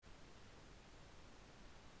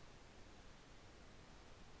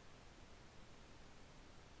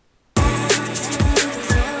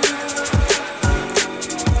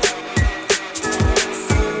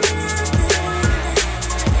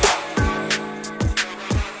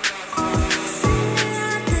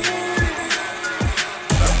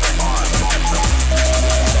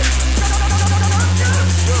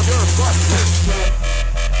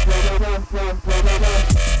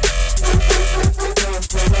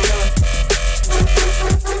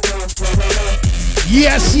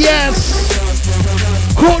Yes, yes.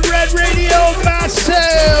 Code Red Radio,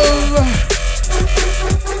 massive.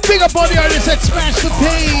 Big up all the artists that smashed the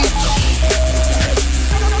page.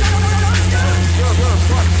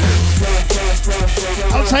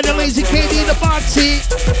 Outside the Lazy KD, the Botsy.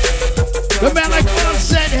 The man like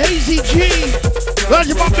Onset, Hazy G. Love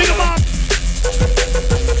you, big em up.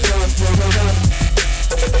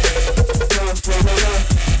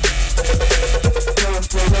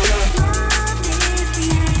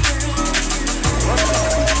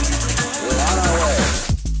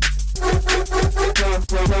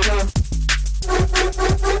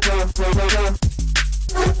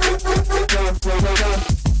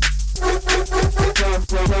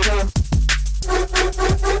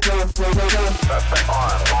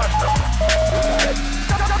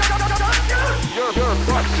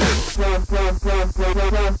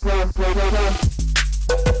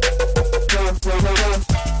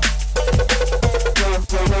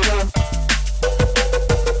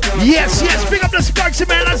 Yes, yes, big up the Sparksy,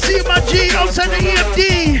 man. I see you, my G, outside the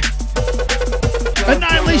EMD.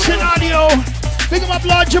 Annihilation Audio. Big them up,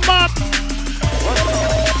 large them up. We're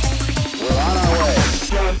on our way.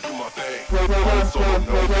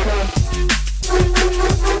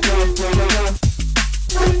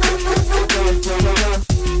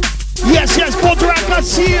 Yes, yes, Polterac, I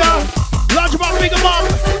see ya. Large them up, big them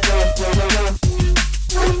up.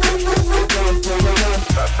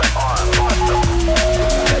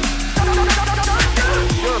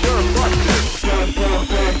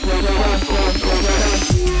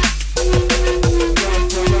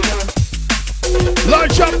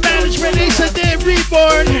 Large up management, Ace of Day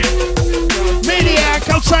Reborn. Maniac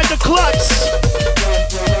outside the clubs.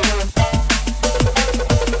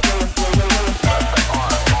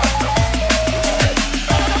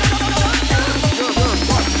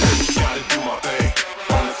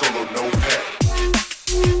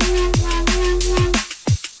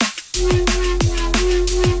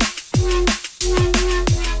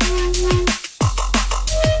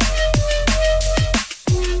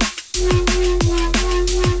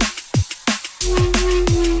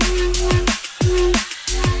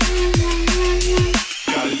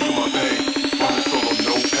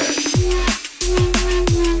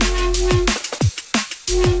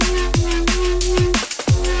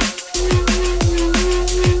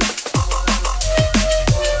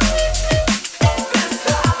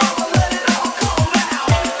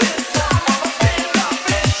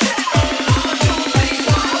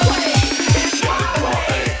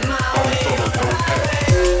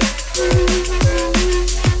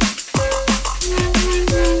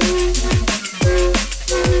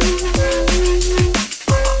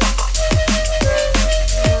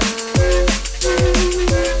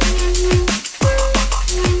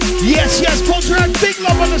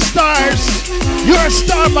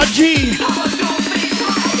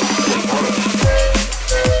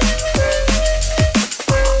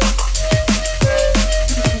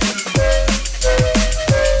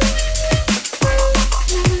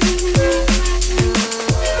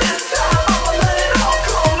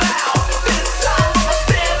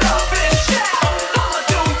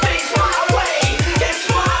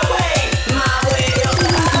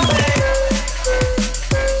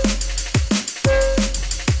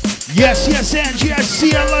 Yes, yes, Angie, I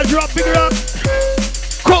see ya. Large up, bigger up.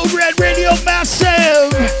 Code Red Radio,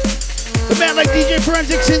 massive. The man like DJ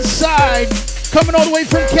Forensics inside. Coming all the way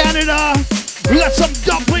from Canada. We got some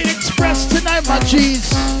Dumpling Express tonight, my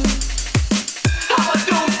G's.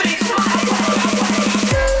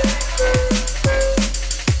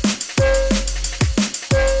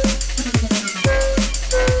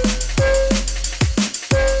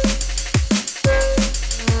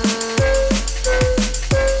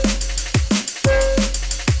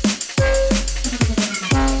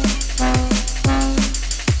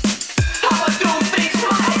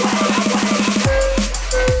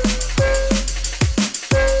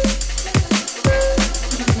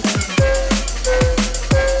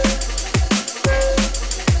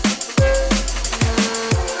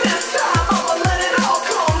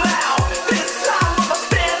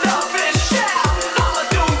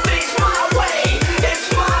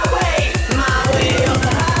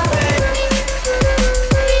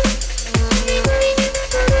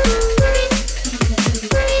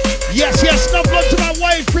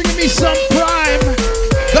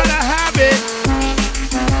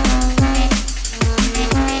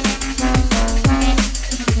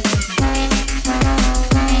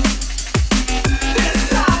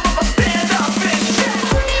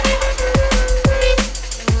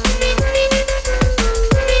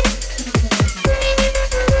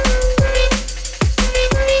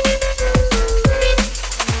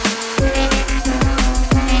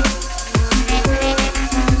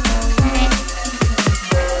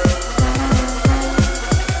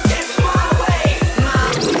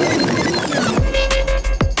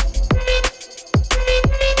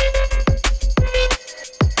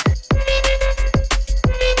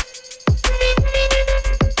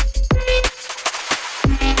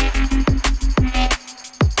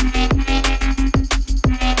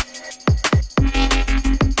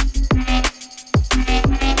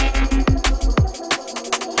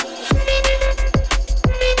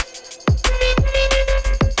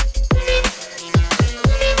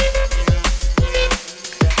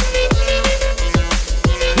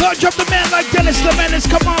 Large up the man like Dennis the Menace.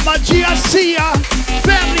 Come on, my G, I see ya.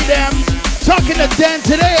 Family them. Talking to Dan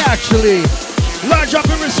today, actually. Large up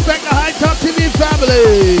and respect the High Talk TV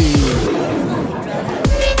family.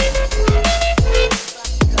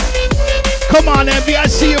 Come on, Envy, I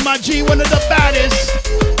see you, my G, one of the baddest.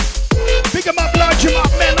 Pick him up, large him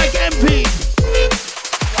up, man, like MP.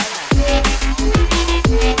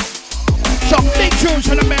 Some big tunes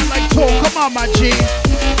for the man like Toll. Come on, my G.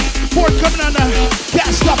 Ford coming on the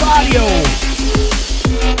Gas Up Audio.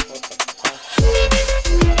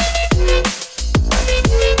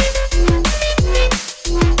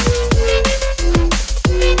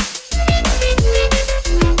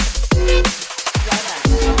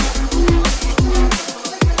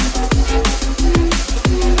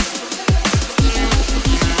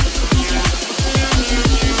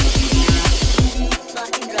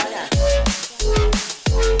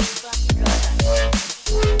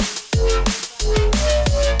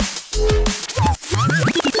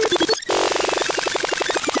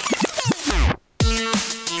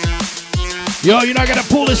 Yo, you're not gonna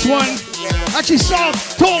pull this one. I actually saw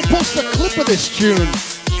Toll post a clip of this tune.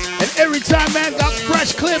 And every time, man, got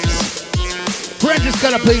fresh clips. Brent just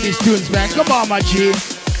gotta play these tunes, man. Come on, my G.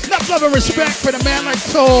 Enough love and respect for the man like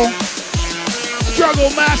Toll.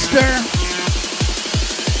 Struggle Master.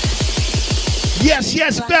 Yes,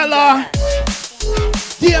 yes, Bella.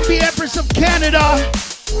 DMB Empress of Canada.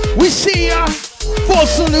 We see ya. Full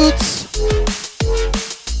salutes.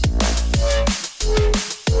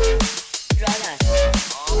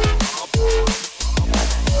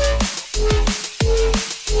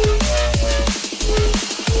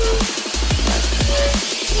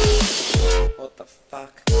 What the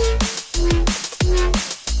fuck?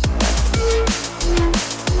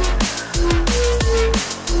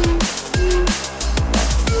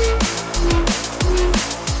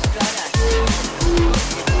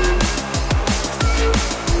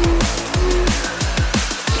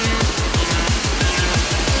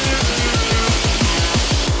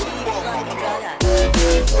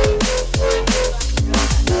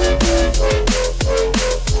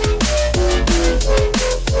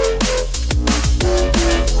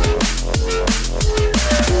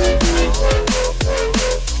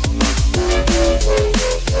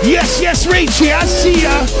 Yes, yes, Rachie, I see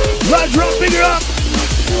ya. Large drop, bigger up.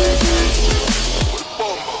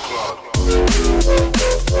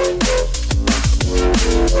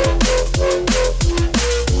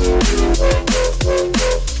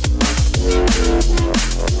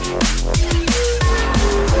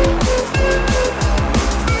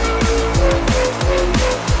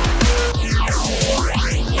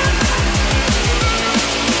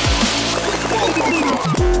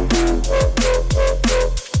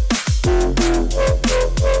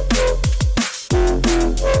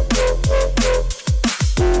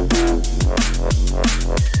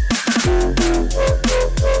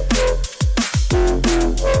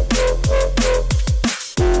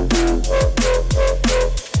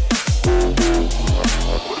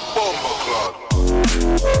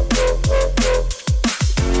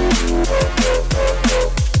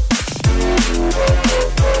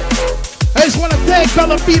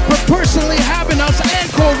 Bella Beat for personally having us and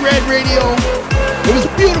Code Red Radio. It was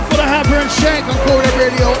beautiful to have her and Shank on Code Red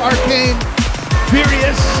Radio. Arcane,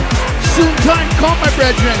 Furious, soon time call my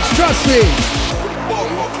brethren, trust me.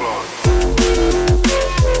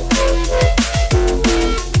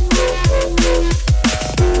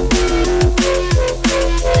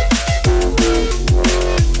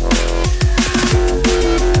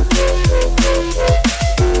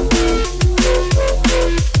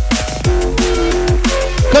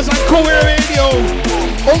 Cause on Code Red Radio,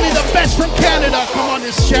 only the best from Canada come on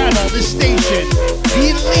this channel, this station.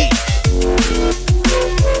 The elite.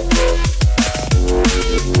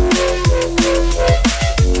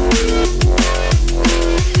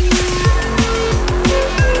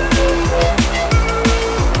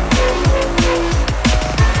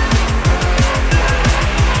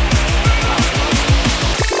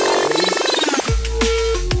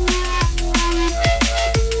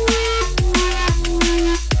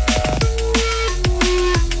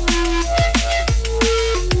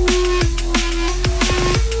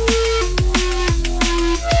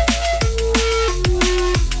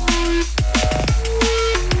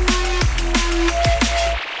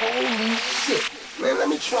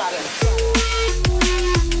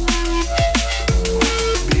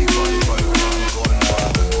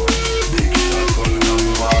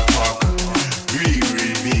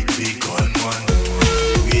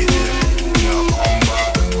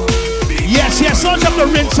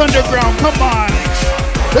 Underground, come on.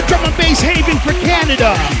 The drum and bass haven for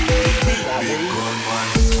Canada.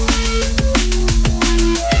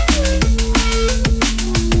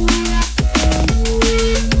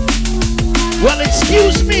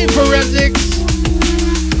 Excuse me, forensics.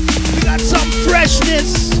 We got some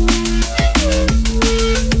freshness.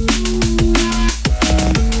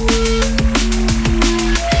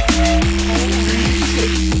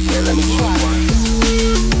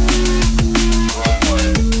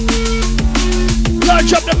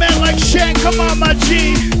 Large up the man like Shank. Come on, my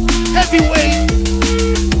G. Heavyweight.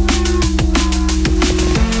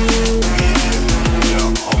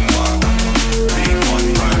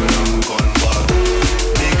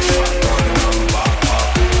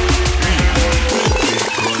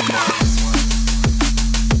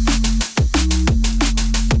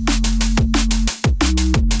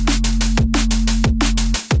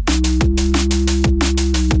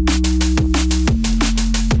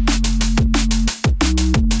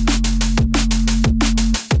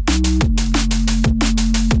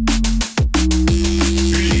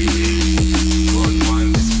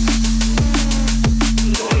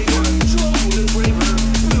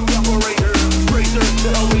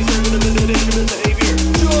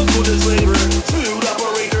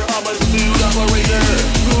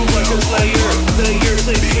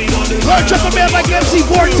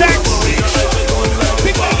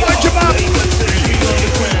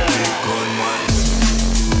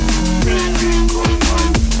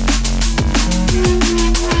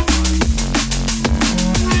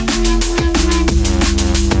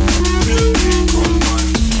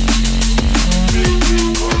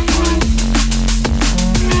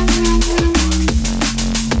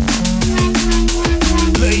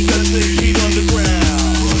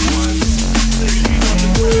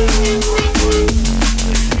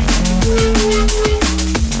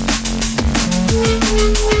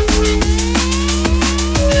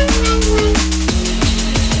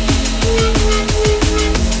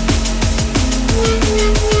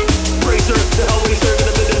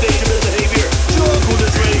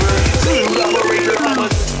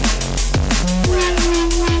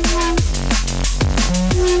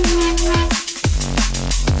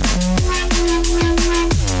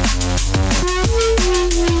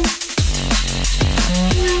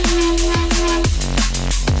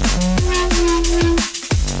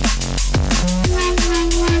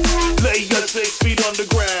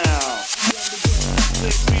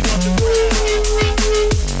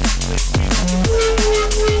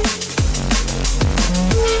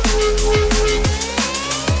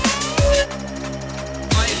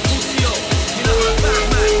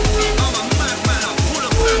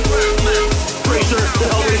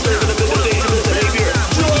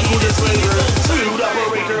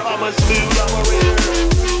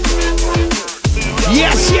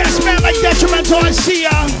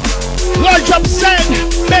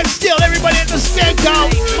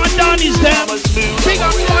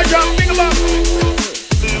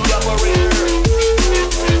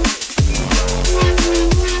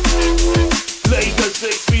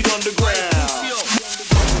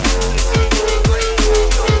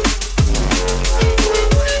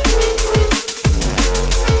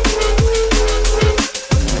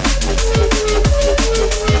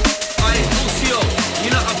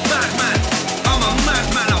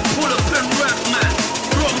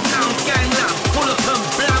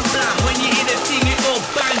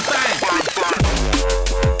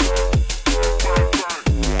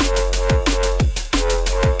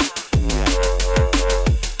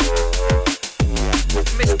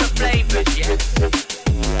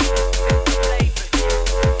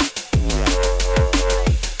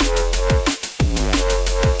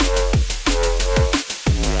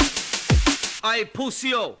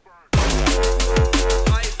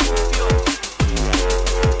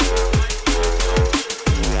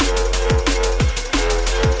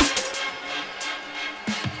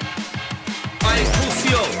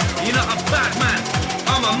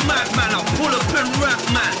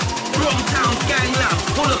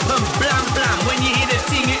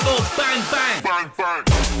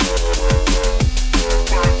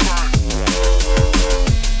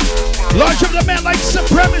 Launch of the man like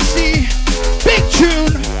Supremacy. Big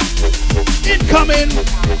tune. Incoming.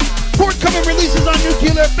 Forthcoming releases on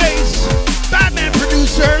Nuclear Bass. Batman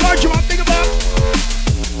producer. Large him up, big him up.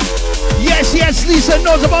 Yes, yes, Lisa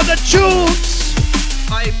knows about the tunes.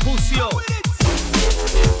 I pussy yo.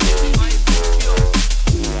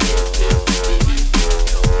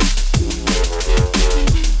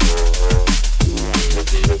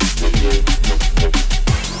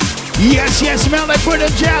 Yes, yes, man, like put a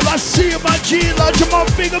jab. I see him, my G. Launch him up,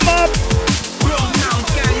 big him up.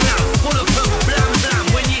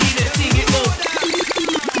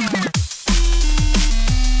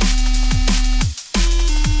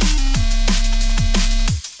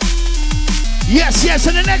 Yes, yes,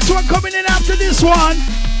 and the next one coming in after this one.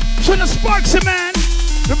 So the Sparksy man,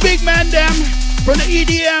 the big man them from the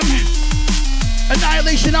EDM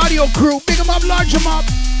Annihilation Audio crew. Big 'em up, large 'em up.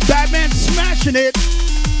 Batman smashing it.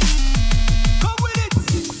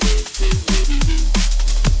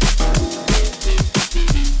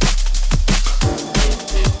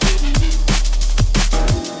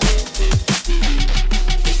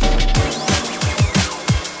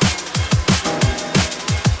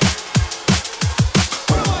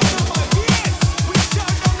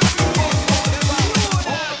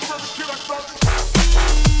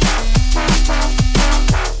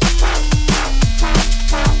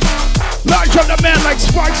 Man like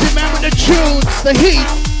Sparksy man with the tunes, the heat.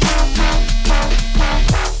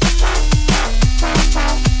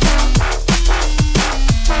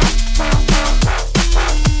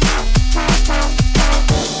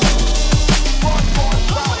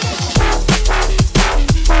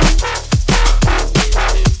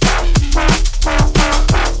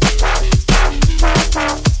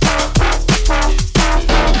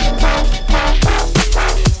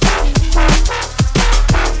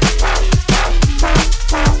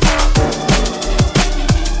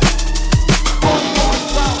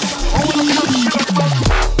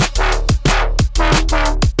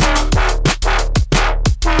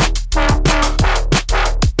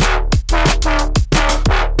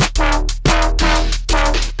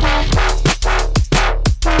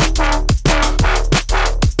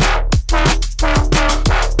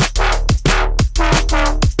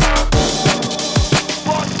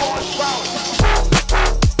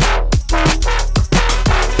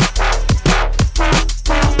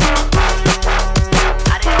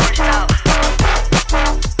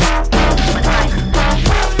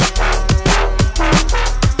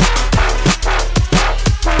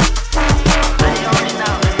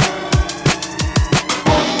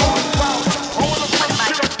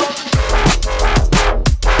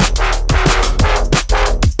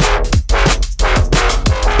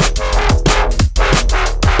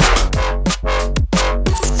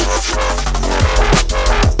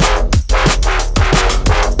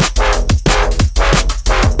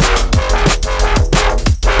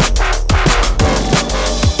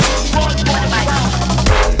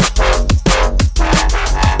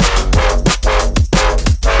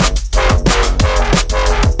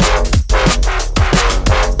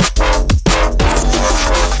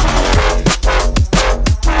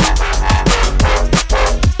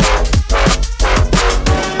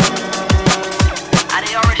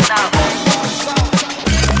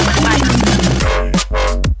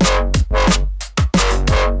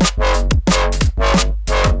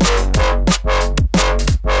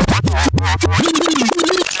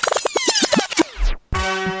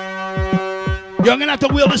 You're gonna have to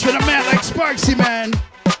wheel this with a man like Sparksy, man.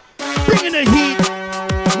 Bringing the heat.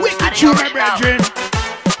 Wicked tune, my brethren.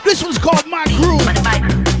 This one's called My Groove.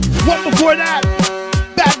 One before that,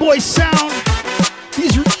 Bad Boy Sound.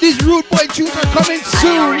 These Rude Boy tunes are coming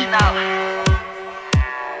soon.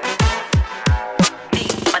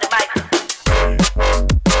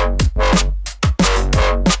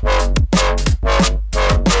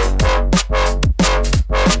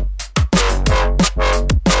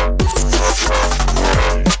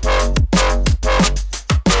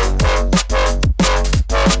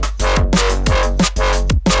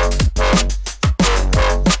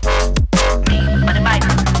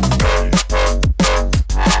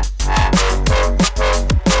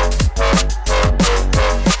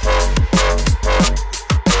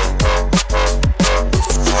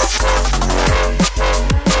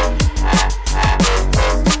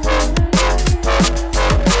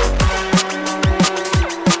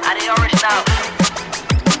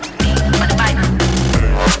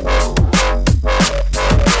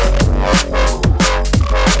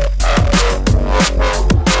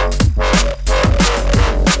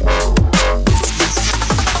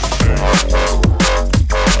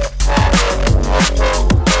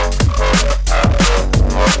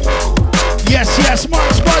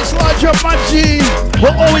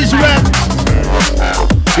 We'll always rep.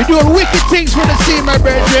 You're doing wicked things for the scene, my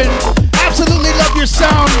brethren. Absolutely love your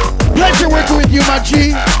sound. Pleasure working with you, my G.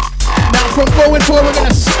 Now from going forward, we're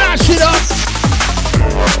gonna smash it up.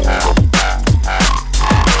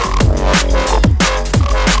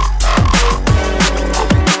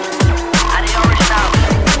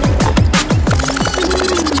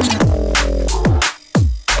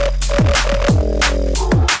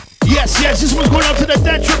 Yes, this one's going up to the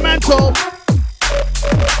detrimental.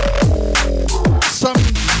 Some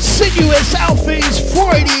sinuous Alphase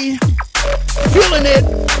 40. Feeling it.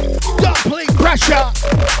 Dub plate pressure.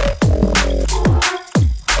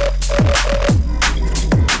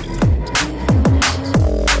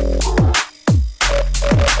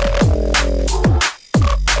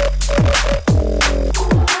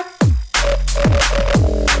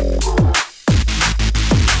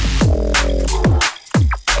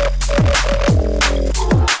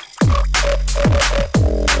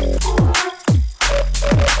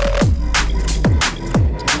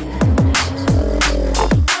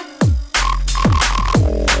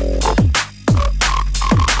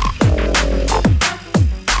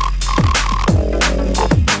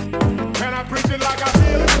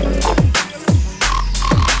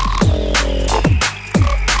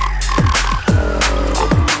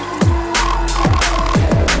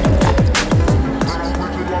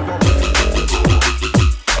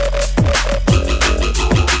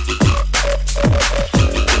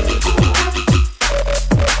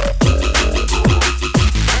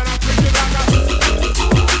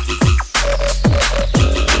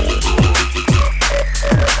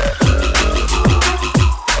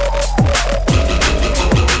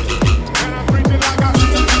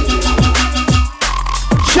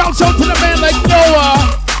 Shouts out to the man like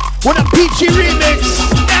Noah with a peachy remix.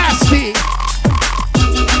 Nasty.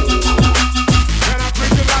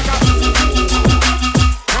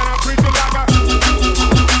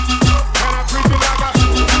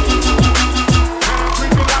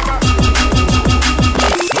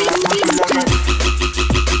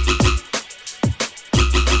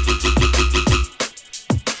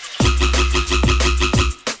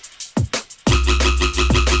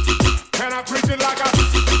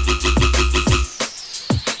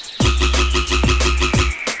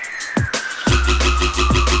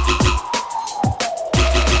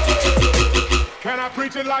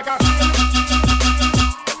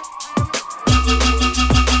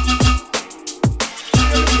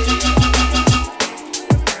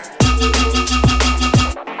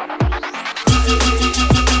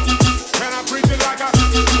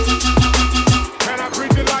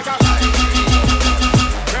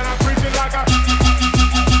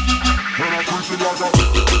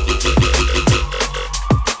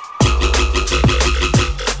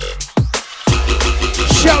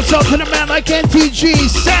 Shouts out to the man like NTG,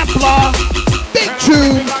 Sampler, Big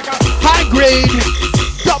Tune, High Grade,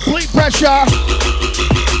 Double Pressure.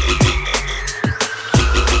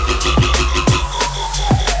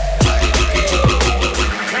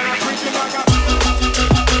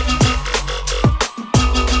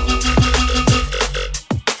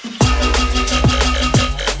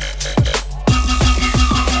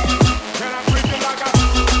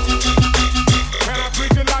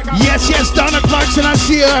 Yes, Donna Clarkson, I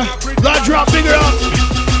see her. Large drop, bigger up.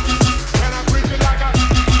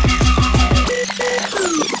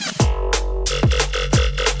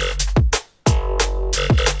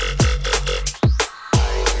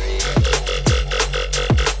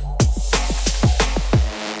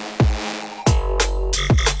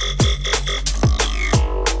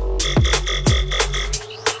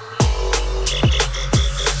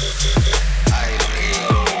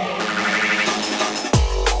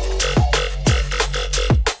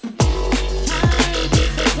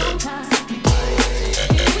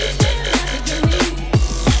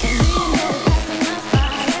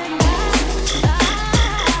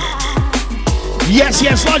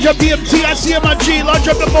 Yes, large up BMT, I see my G, large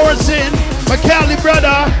up the Morrison, my Cali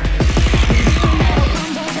brother.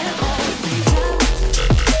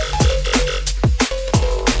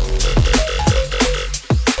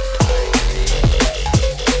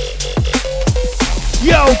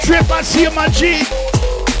 Yo, Trip, I see my G,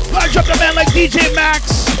 large up the man like DJ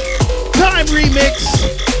Max, Time Remix,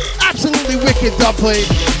 absolutely wicked dubplate.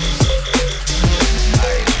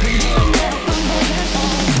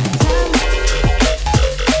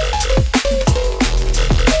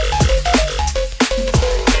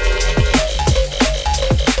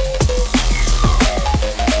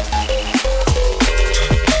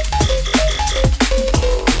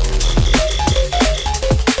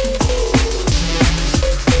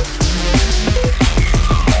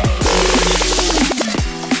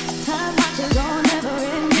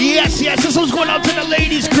 Yes, this one's going out to the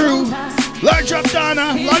ladies crew. Large up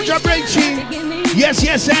Donna, large up Rachie.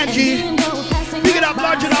 Yes, Angie. Pick it up,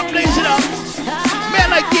 large it up, blaze it up. Man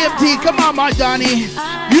like DMT, come on, my Donnie.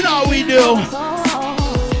 You know how we do.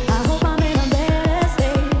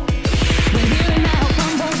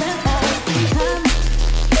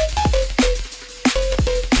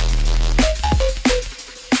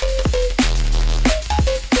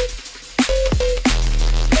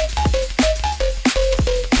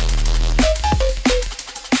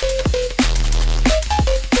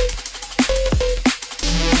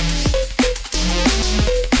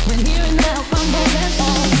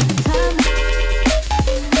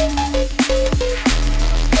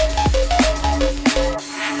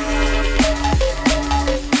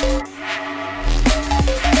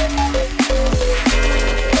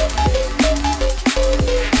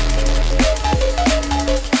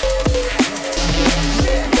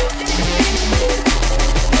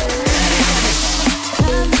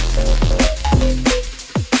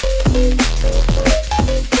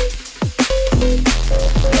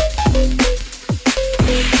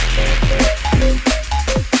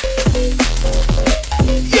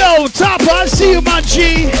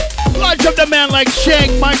 G, large up the man like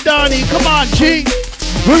Shank, my Donnie. Come on, G,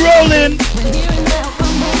 we're rolling.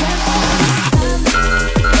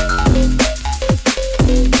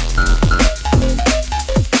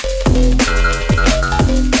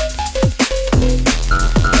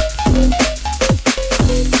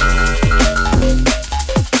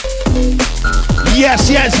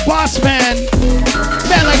 Yes, boss man.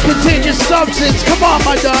 Man like Contagious Substance. Come on,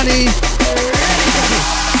 my Donnie.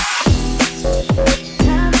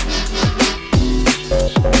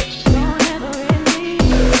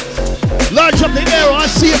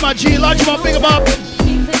 Logi. Logi, my big up.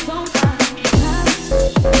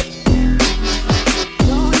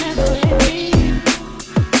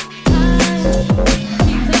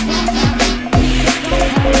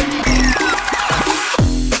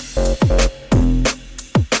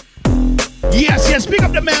 Yes, big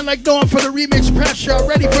up the man like Dawn for the remix pressure.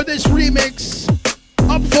 Ready for this remix?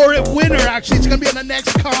 Up for it, winner. Actually, it's gonna be on the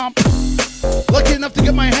next comp. Lucky enough to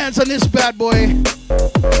get my hands on this bad boy.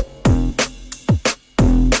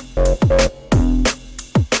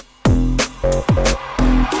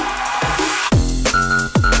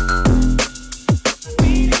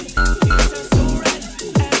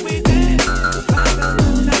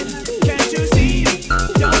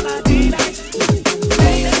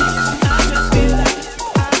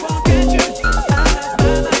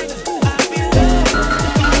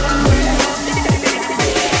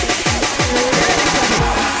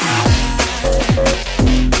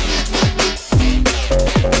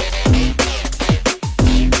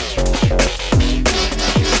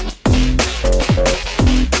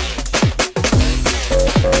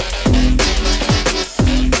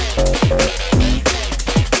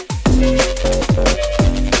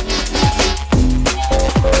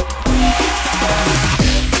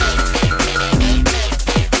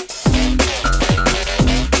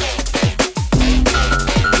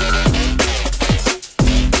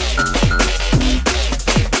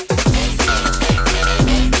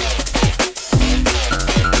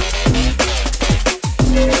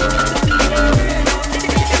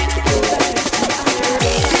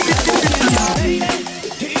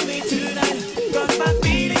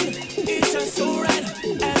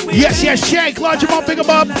 Yes, Shank, large him up, big him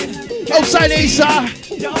up. Outside Asa,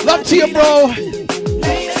 love to you, bro.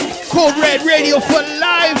 Code Red Radio for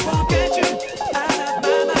life.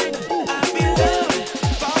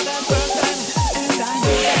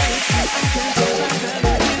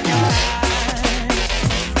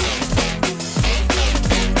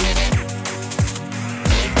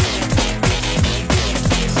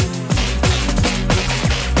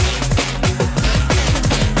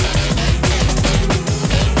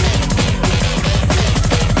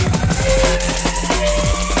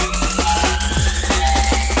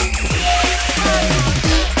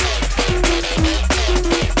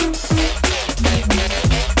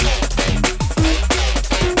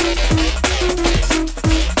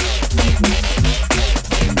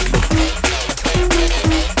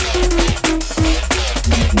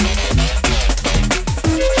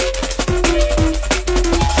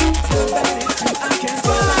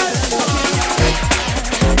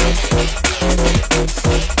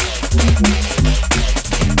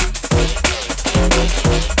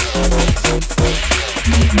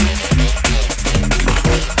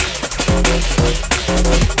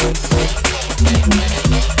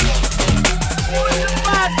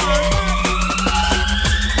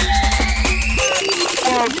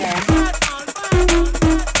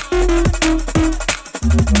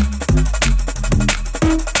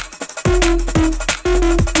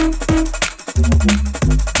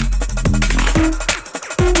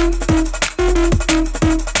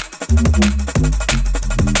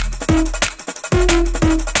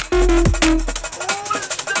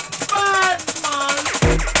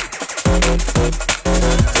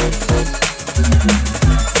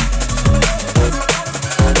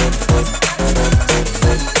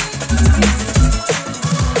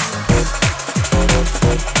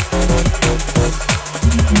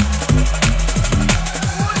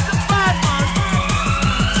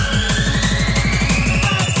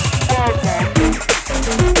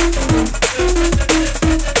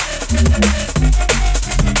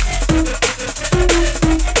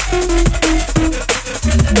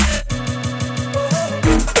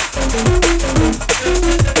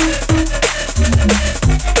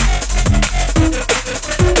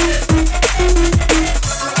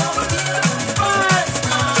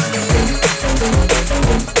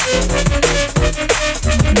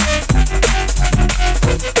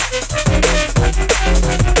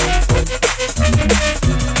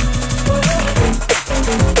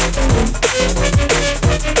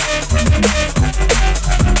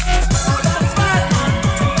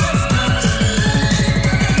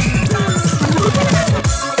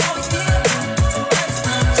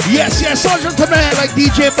 Yes, Sergeant to man like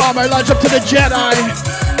DJ Bomber, lodge up to the Jedi.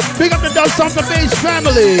 Big up the Dust on the Bass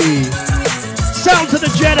family. Sound to the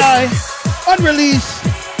Jedi, unreleased,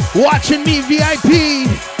 watching me VIP.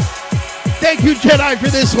 Thank you, Jedi, for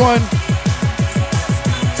this one.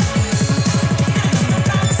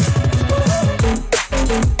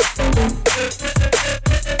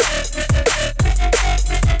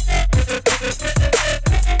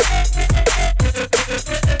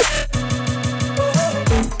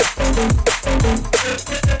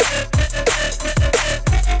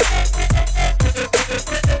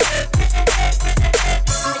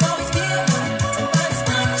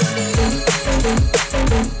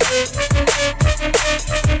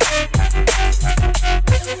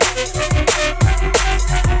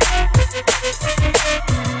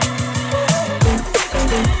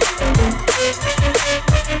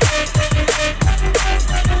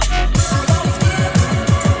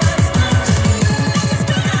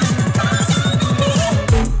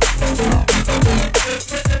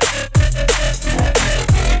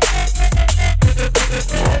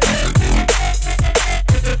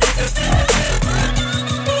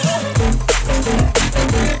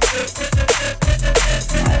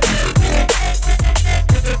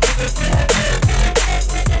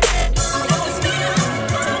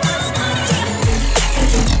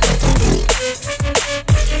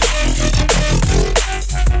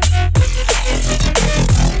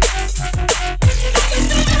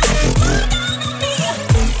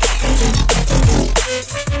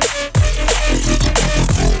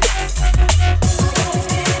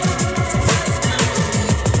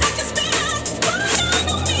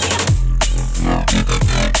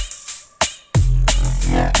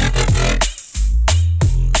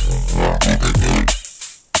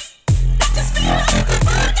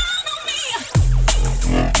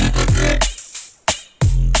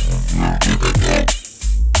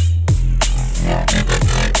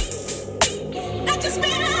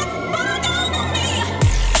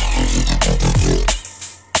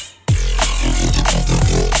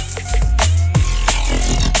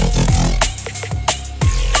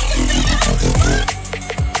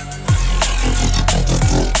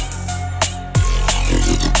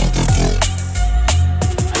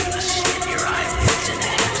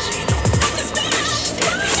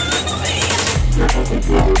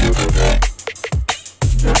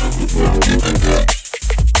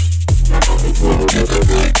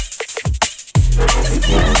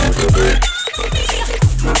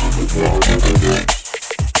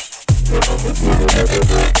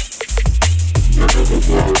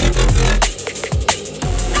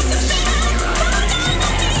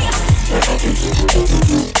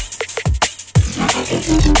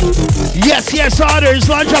 Yes, otters,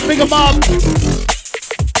 launch up, pick them up.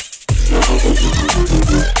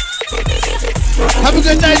 Have a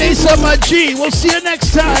good night, Ace on my G. We'll see you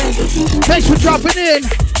next time. Thanks for dropping in. I'm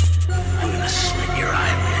gonna slit your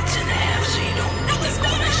eyelids in half so you don't really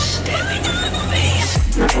want to stab me in the face.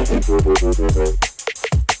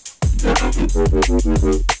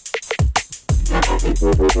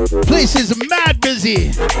 Place is mad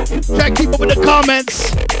busy. Try to keep up with the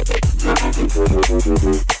comments.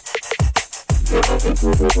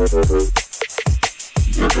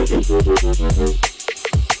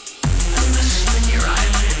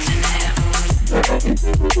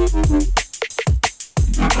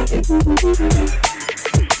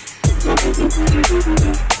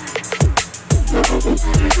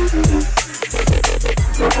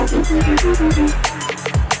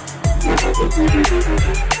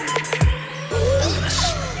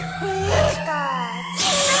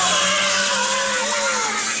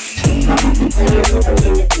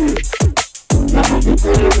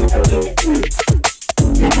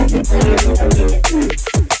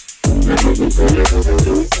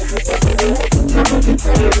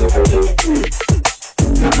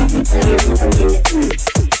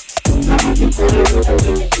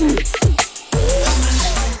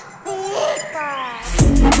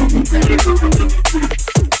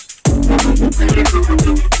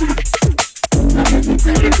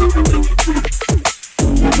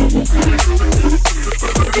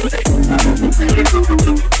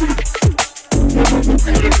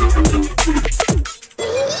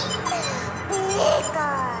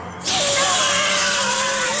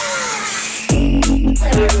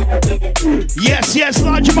 Yes,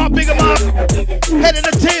 launch him up, pick him up. Head of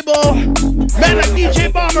the table. Man like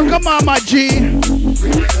DJ Bomber, come on, my G.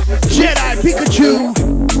 Jedi, Pikachu.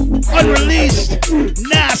 Unreleased.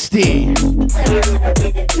 Nasty.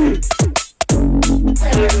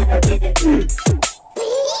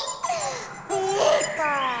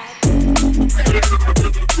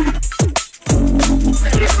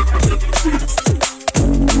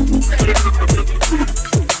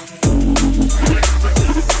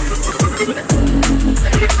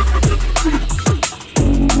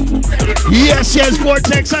 Yes,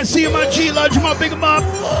 Vortex, I see him on G, launch him up, pick him up,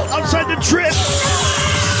 outside the trip.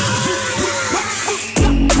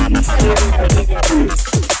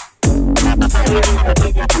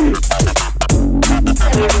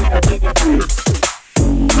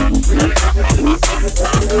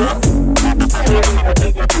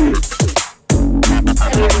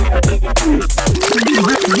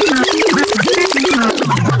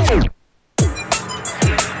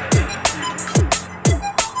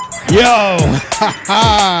 Yo,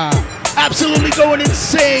 absolutely going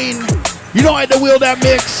insane. You know I had to wheel that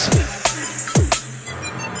mix.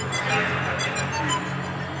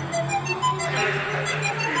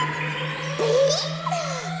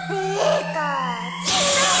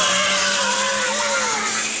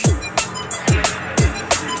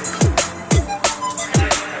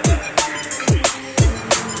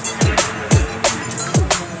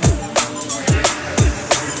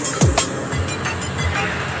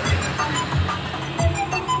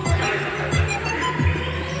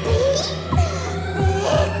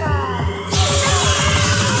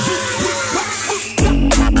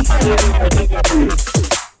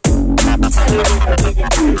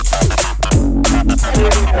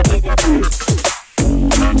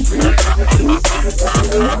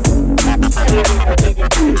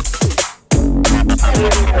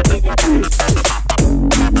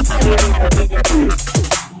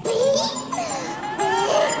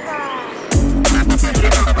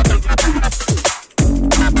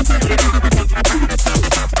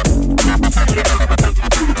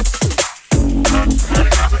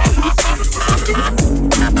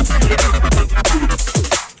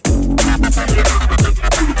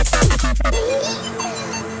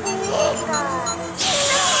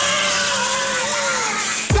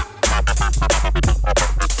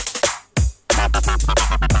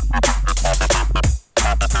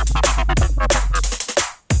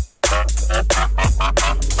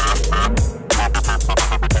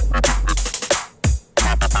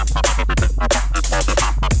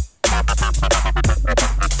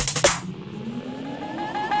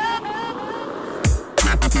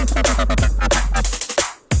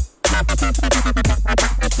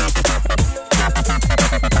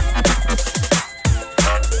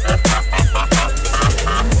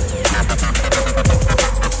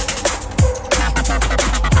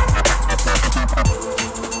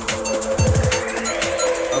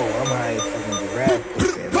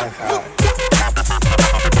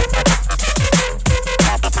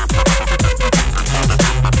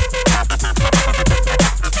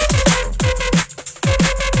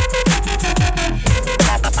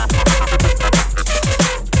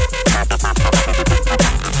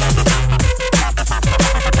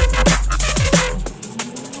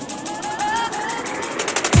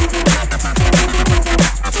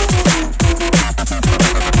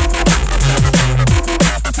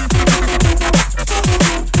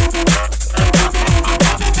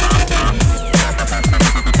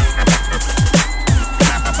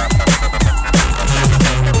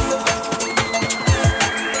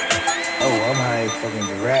 fucking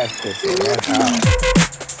giraffe pussy. That's how.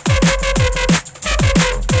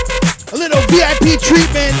 A little VIP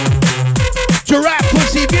treatment. Giraffe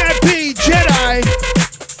pussy, VIP, Jedi.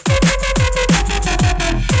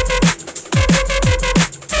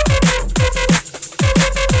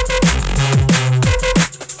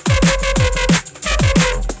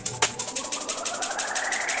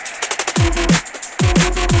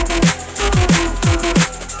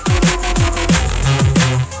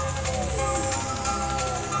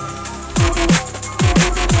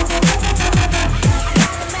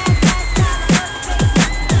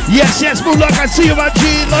 Yes, Moonluck, I see you, my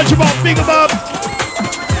G. Lunch him up, big him up.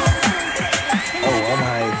 Oh, I'm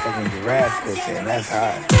high fucking giraffe pussy, and that's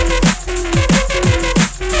hot.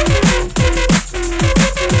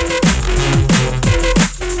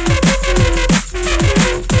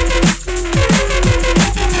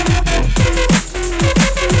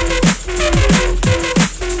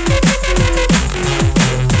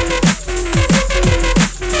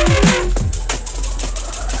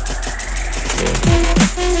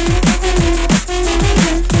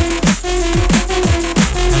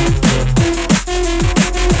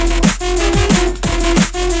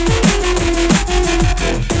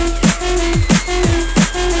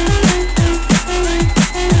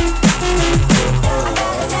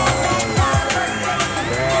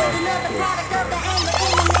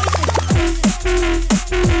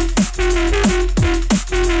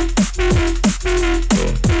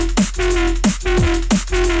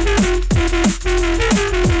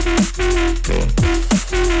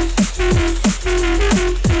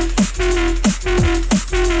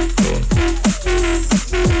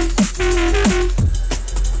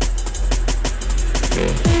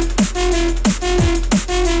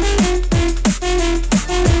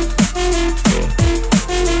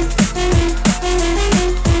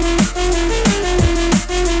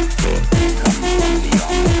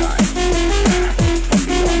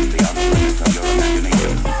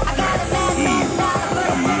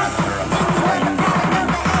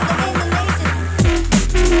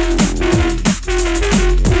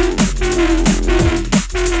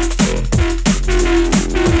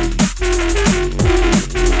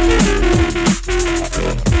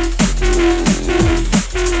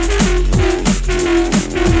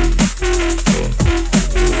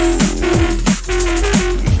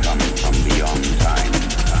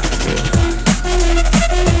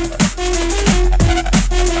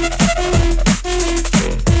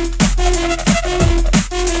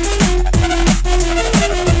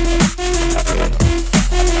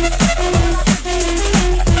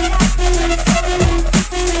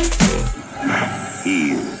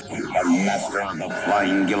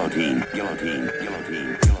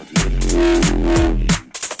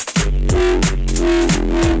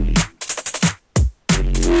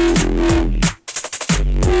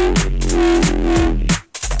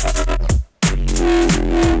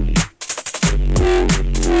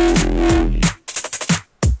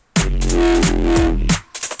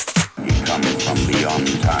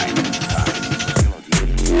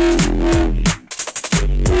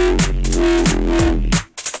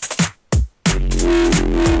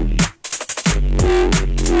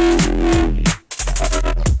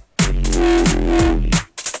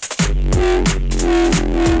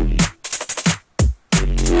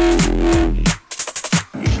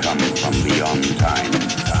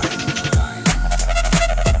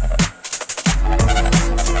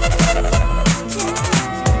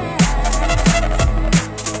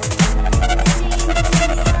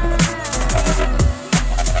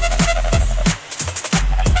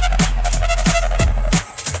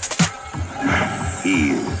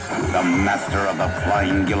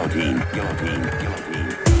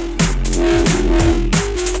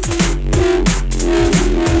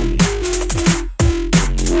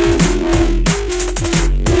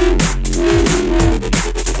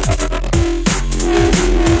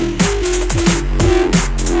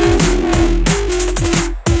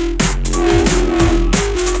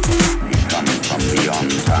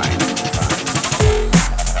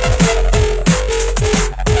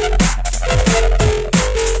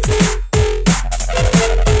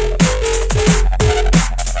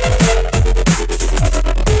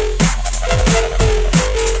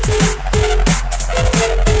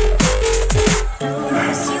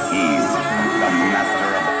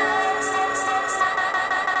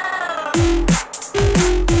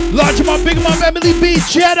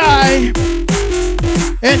 Jedi,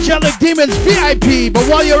 Angelic Demons VIP. But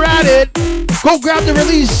while you're at it, go grab the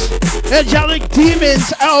release. Angelic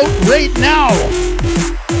Demons out right now.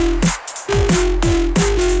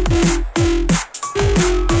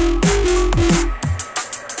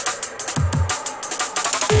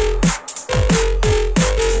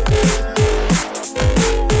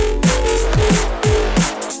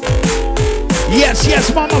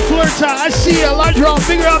 Ladron,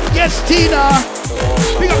 big her up, yes, Tina.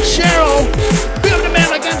 Big up Cheryl. Big up the man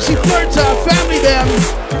like MC Flirta, family them.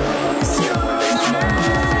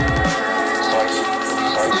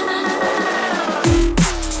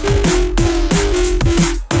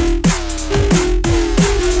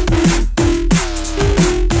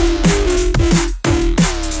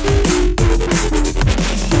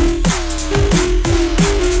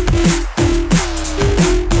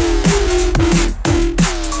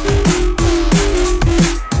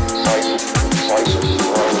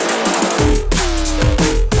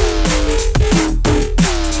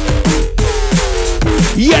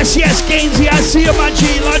 Yes, Gainsy, I see you, my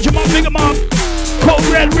G. Large him up, big him up. Code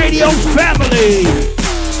Red Radio family.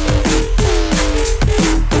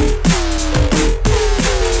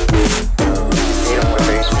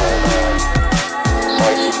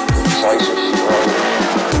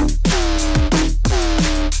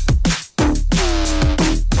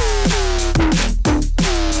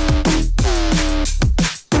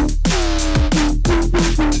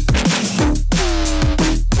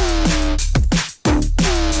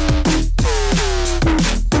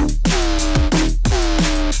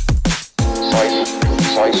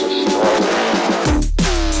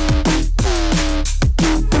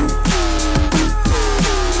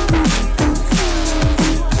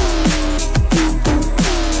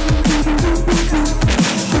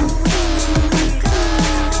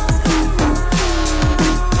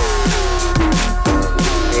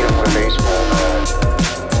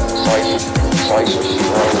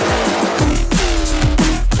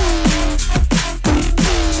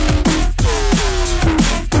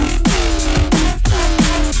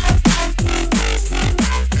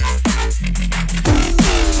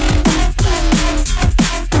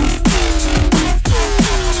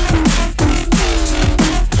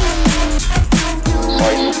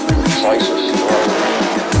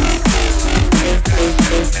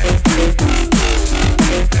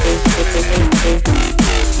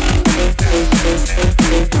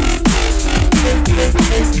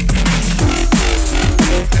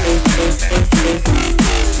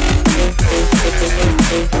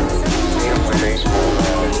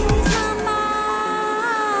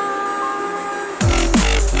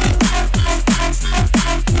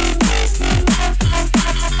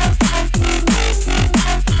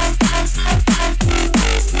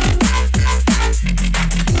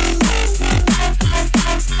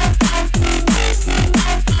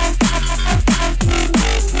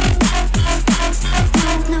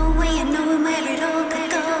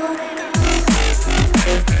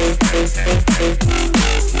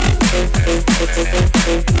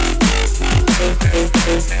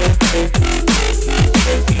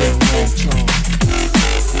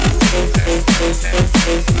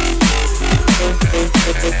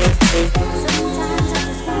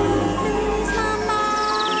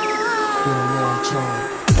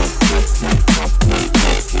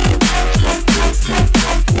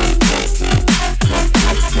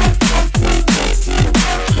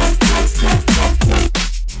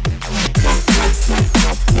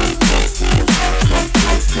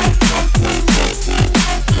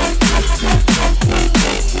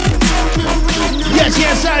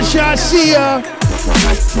 I see ya.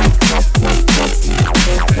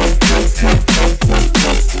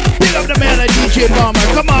 Big up the man like DJ Bomber.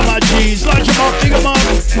 Come on, my G's. Launch him up, big him up.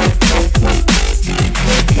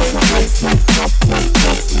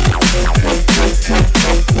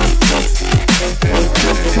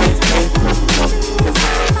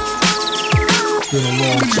 Been a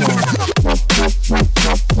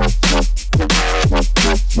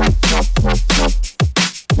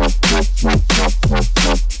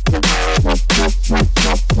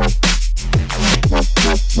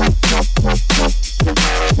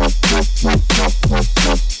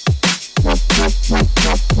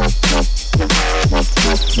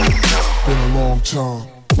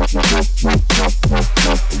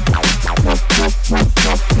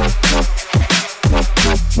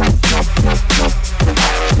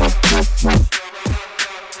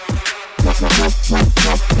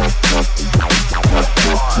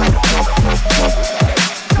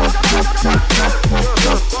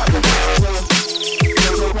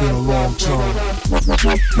long time.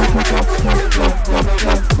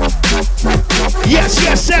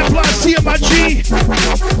 Yes, Sam Plus, see you, my G.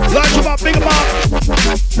 Launch him up, big him up.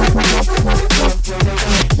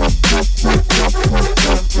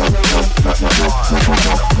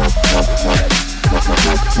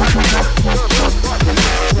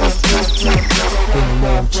 Been a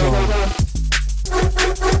long time.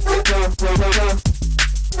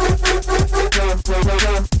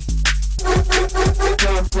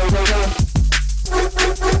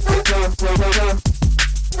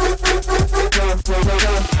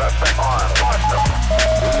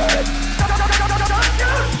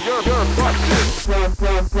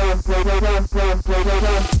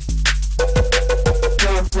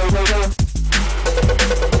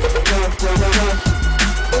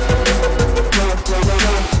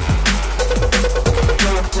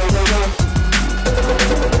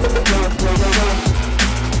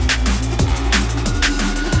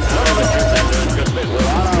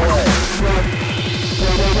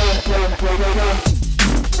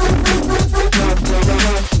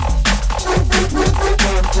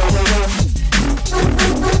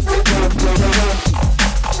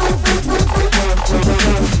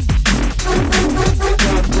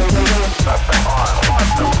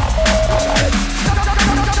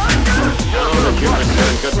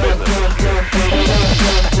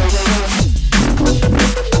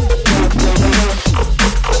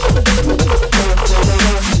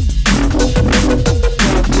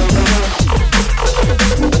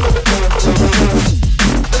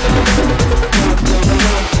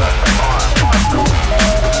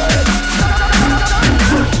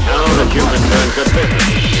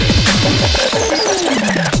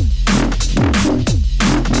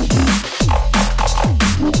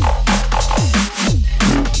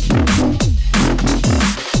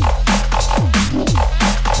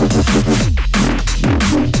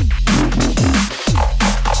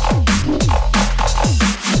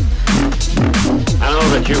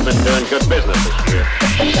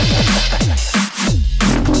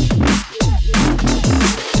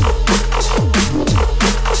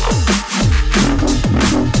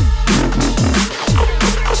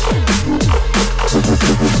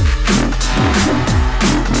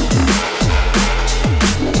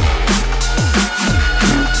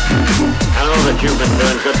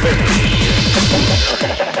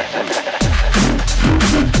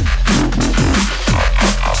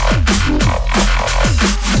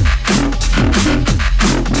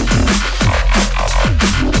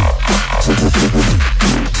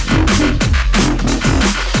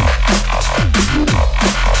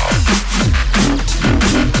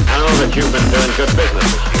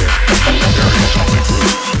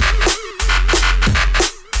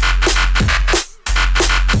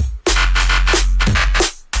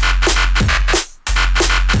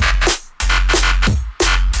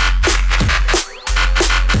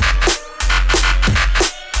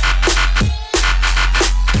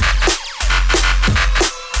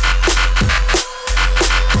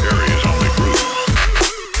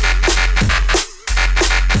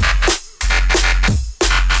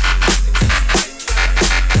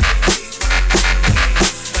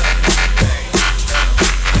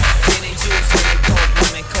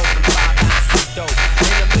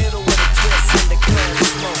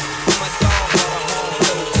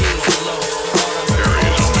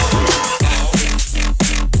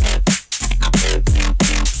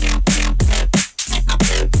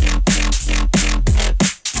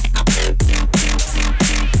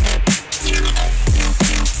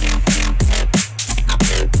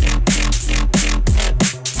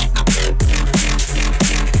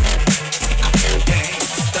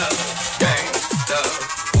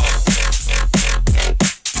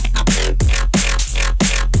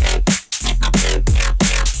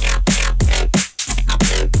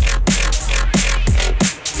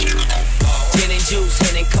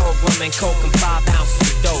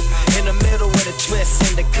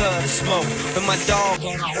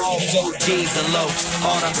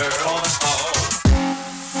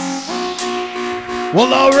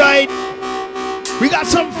 Well, all right. We got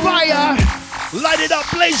some fire. Light it up,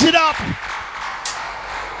 blaze it up.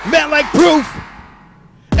 Man like Proof.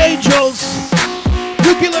 Angels.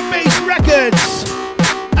 Nuclear Bass Records.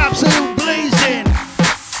 Absolute blazing.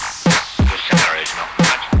 The salary's not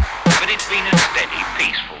much, but it's been a steady,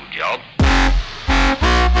 peaceful job.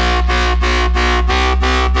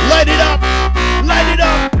 Light it up. Light it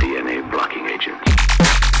up. DNA blocking agent.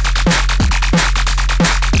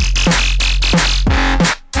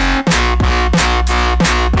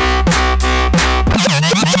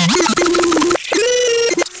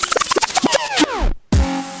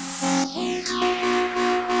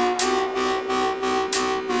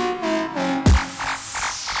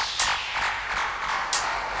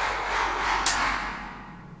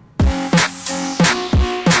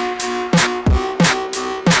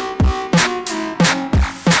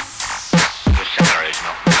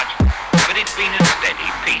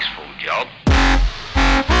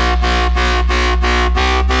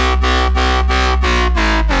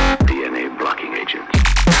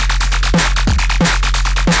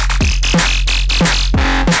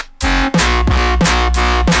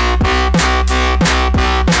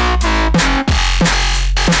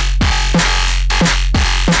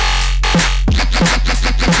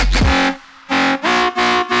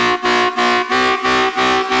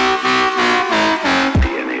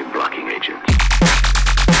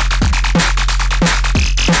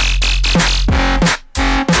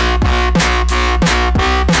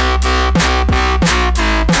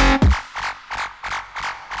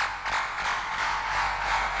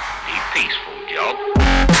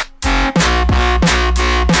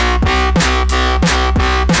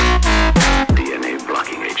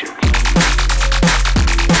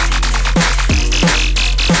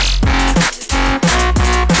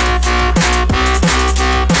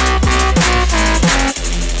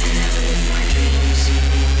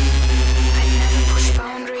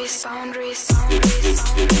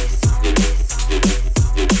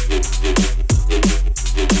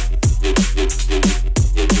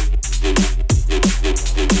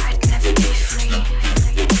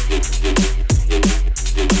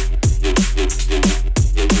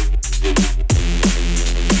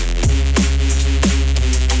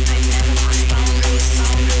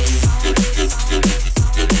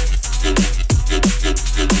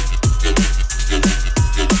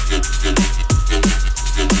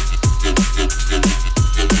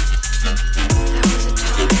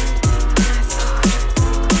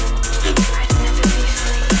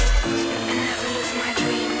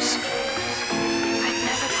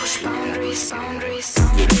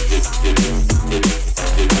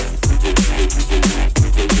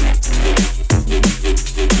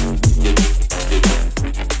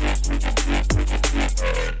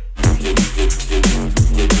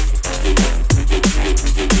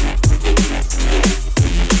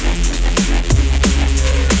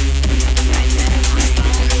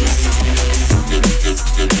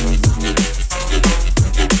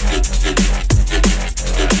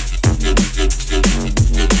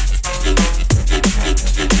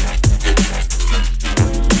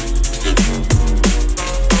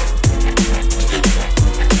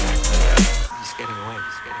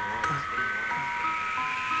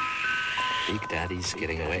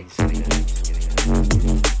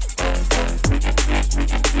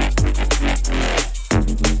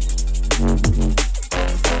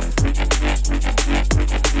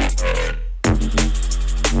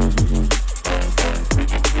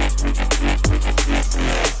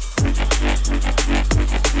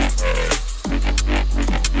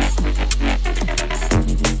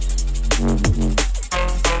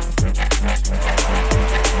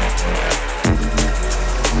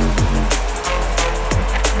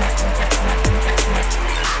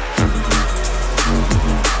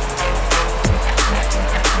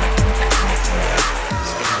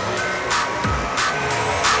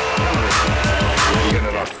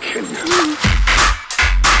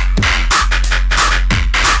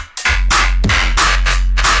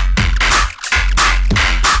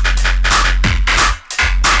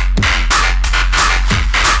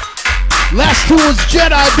 Tools,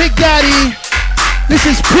 Jedi, Big Daddy. This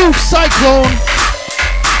is Proof Cyclone.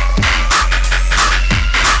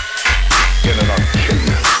 Get it on.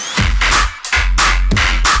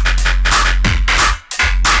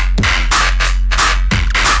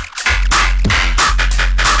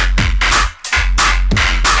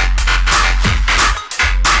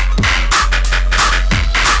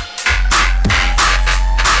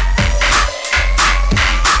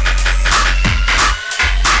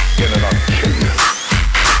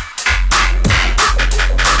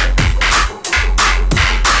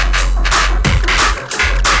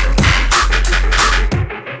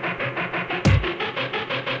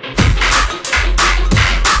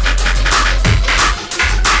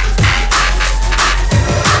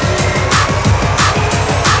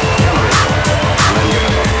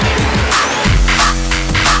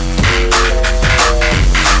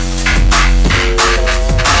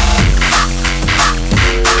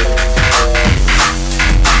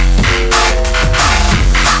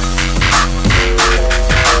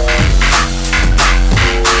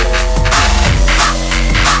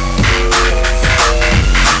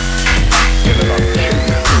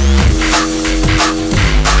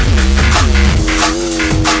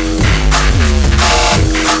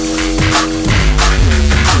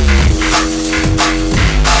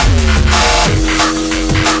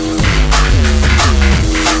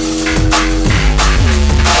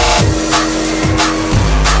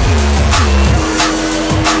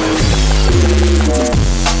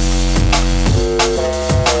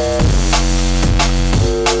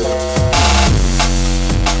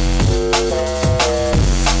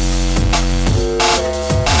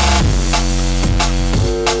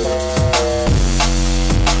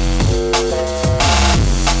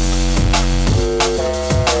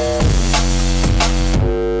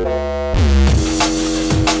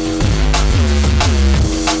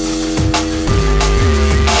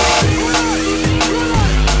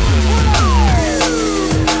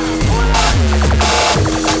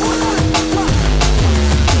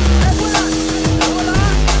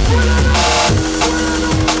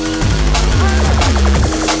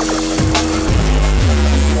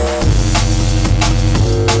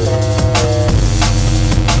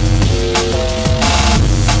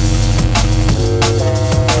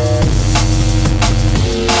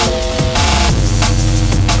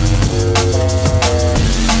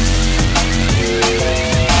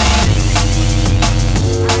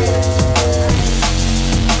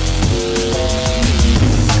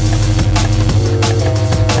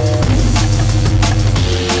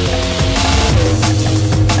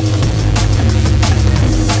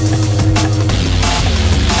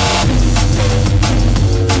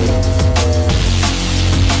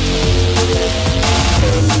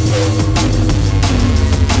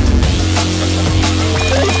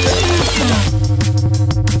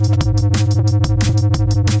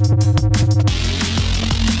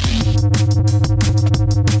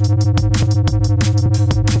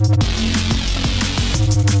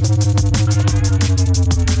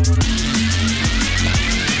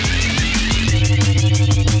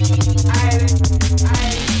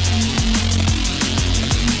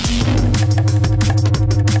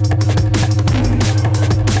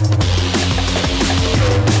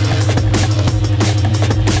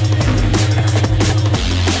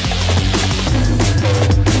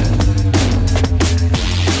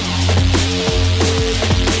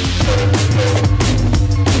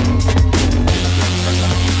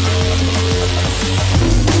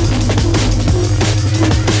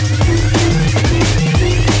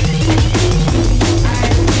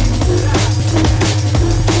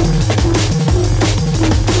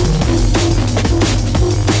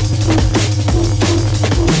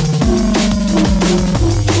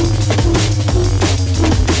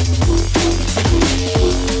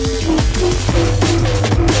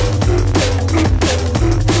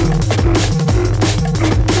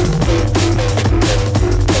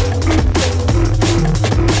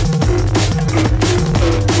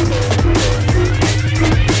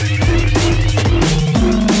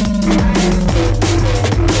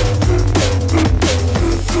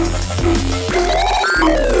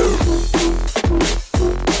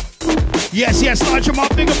 Yes, launch him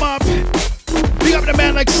up, big him up. Big up the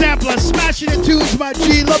man like Sampler, smashing the tunes, my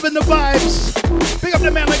G, loving the vibes. Big up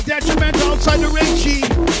the man like Detrimental outside the ring, G.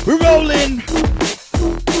 We're rolling.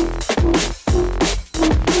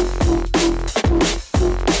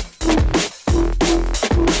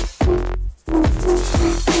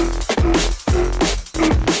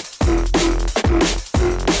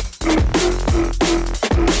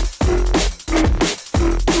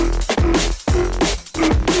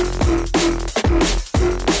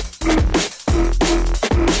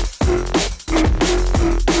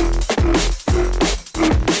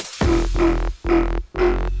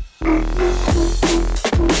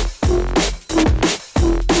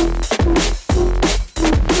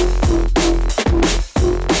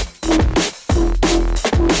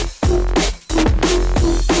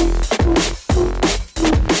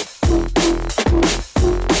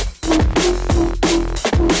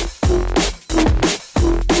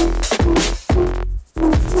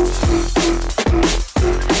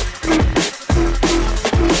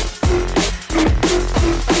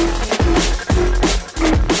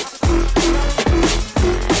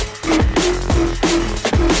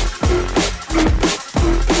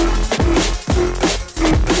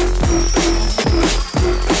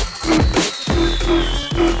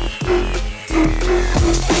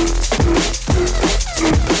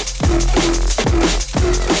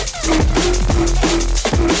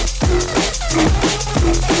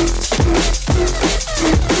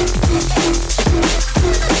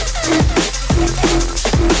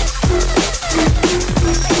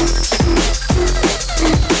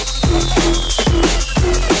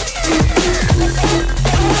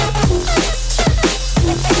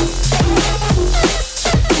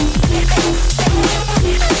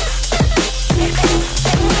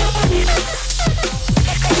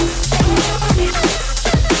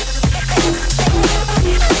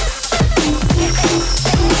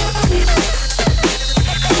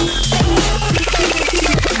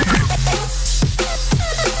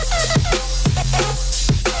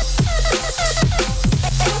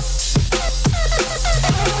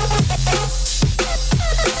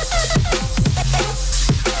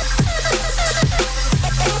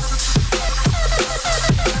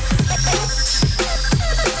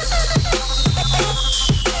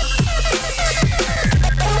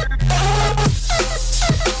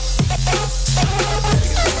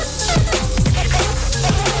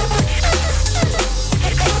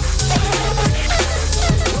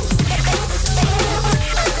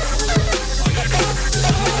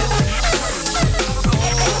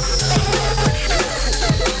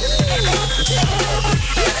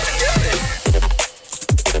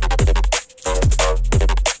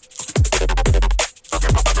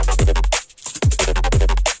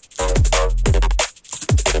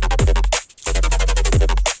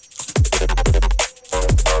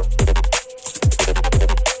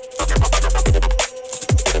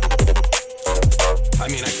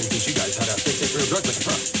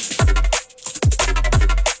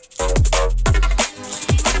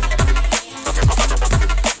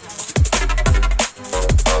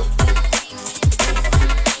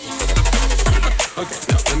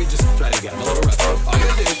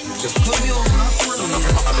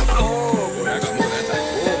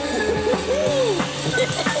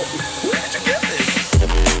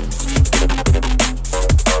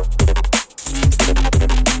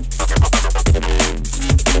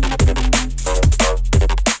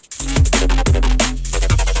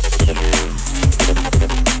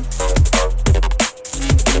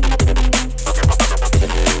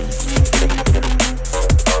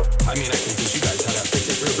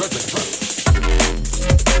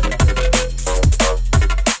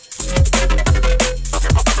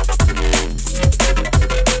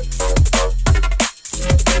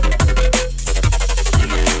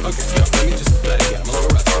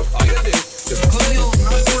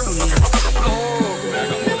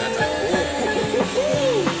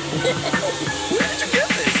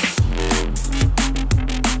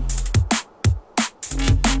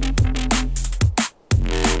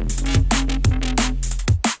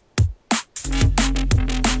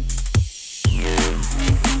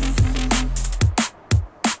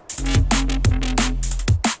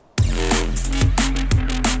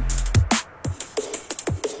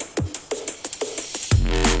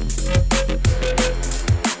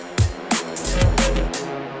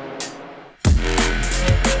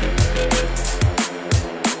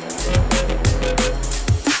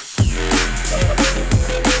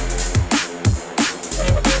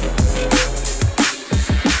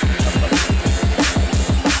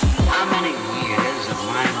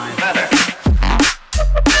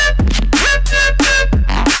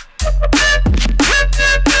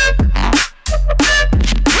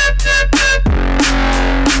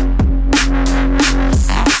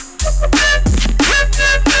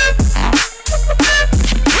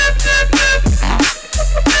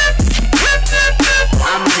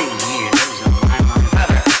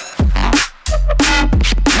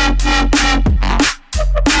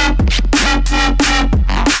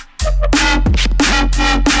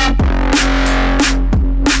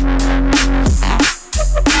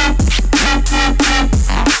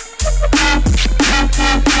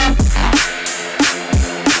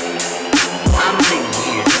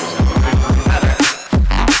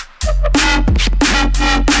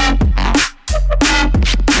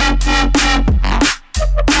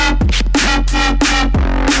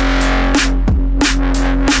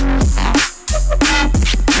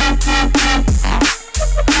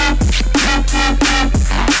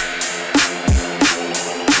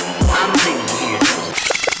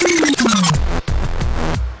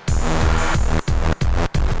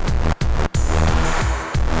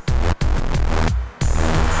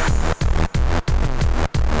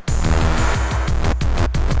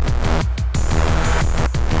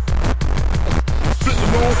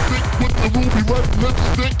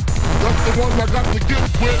 got to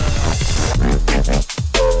get with.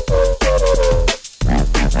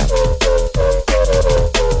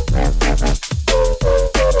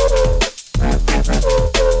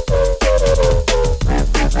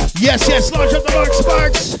 Yes, yes, launch up the Mark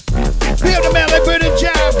Sparks. We have the man like Bird and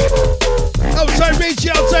Jab. Outside reach,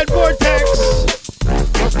 outside vortex.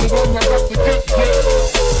 That's the one I got to get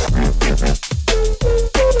with.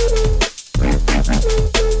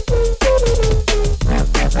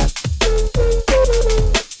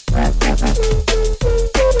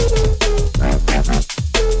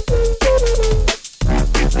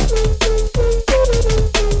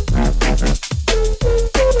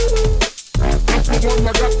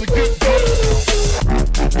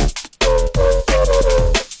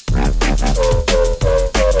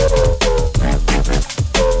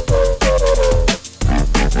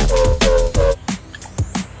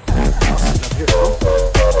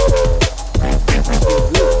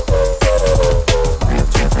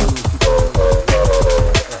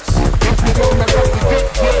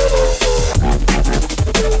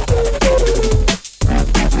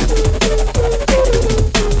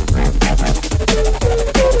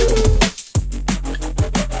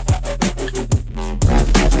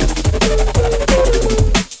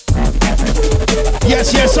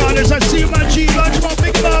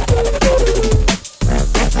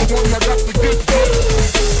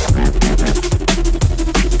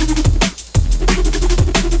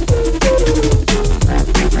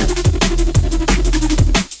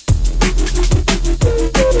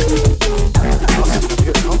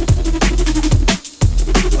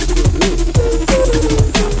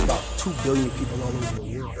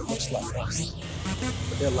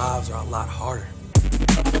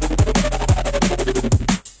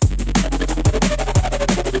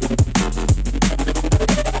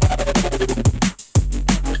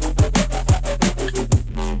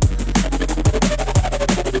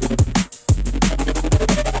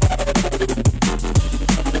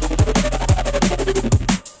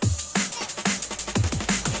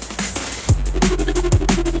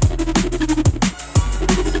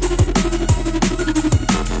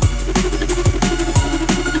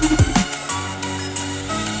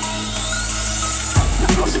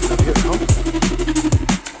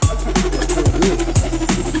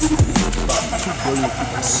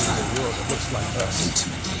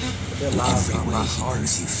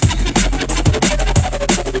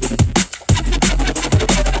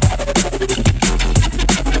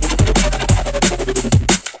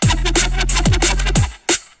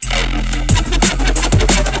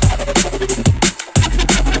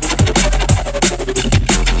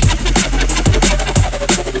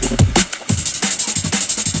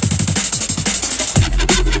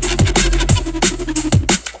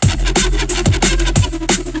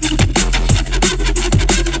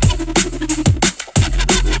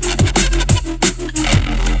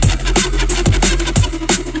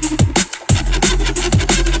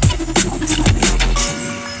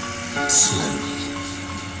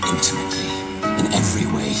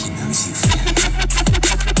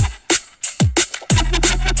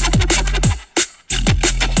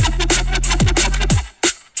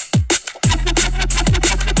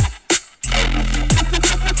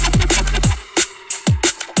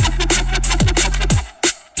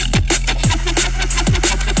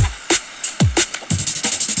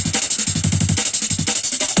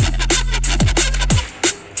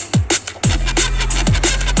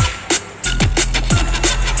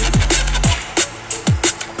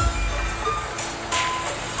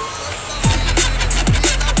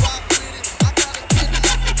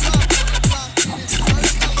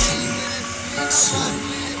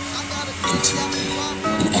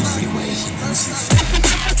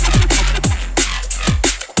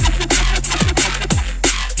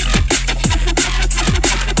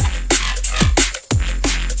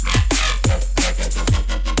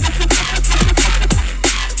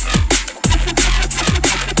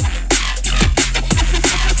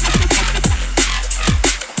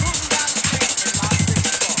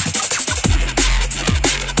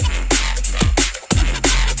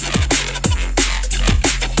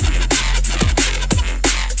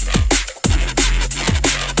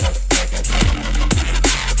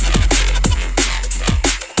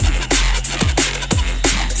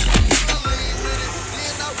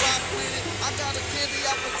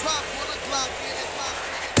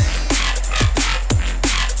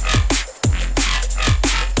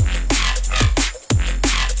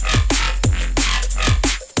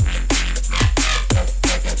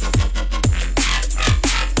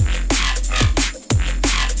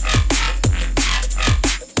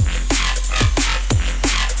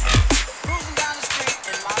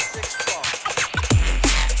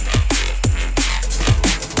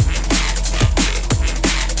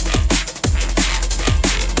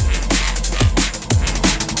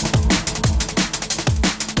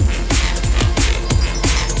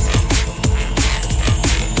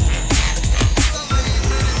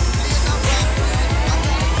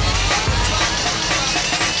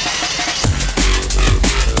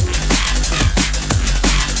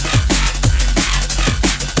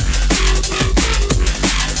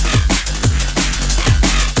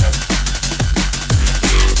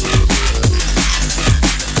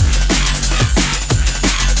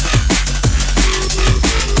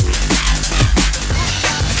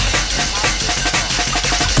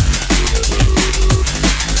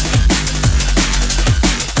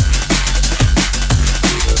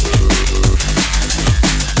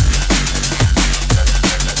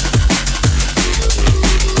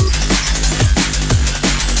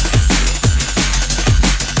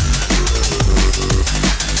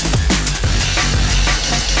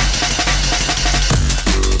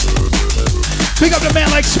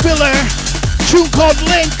 Spiller. Tune called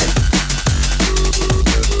Link.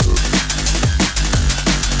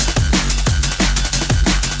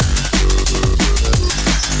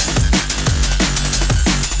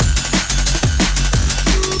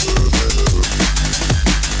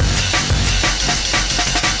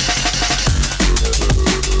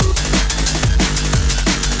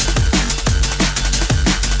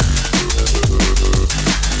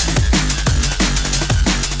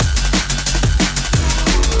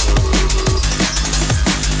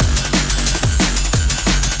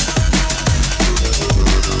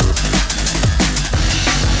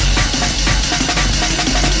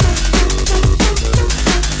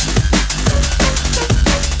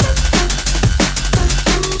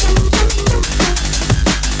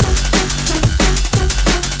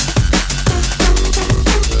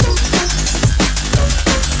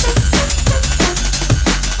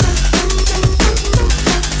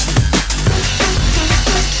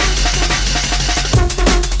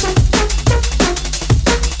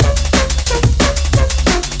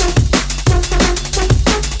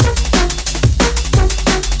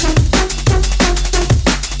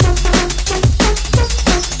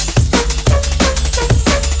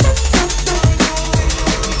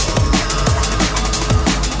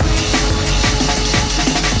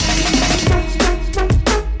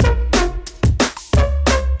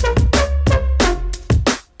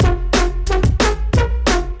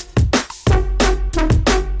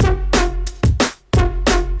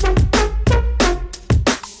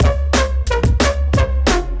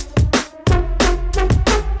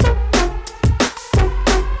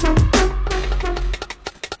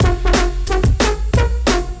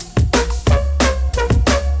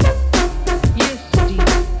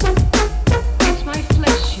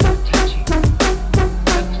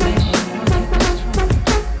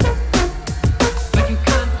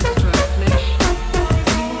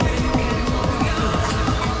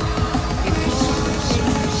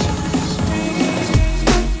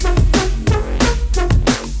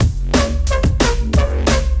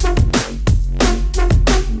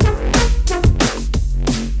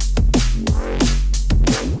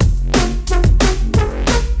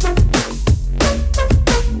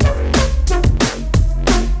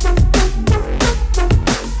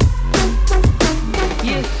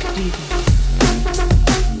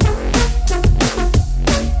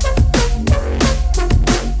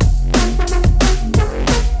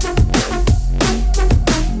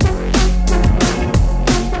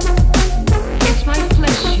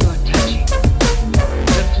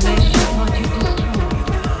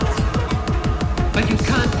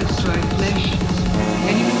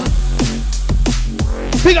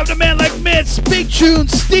 Big up the man like Mitz, Big Tune,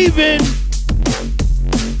 Steven.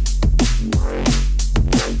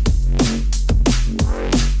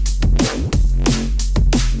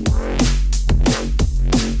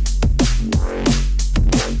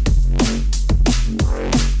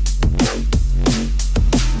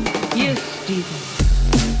 Yes, Steven.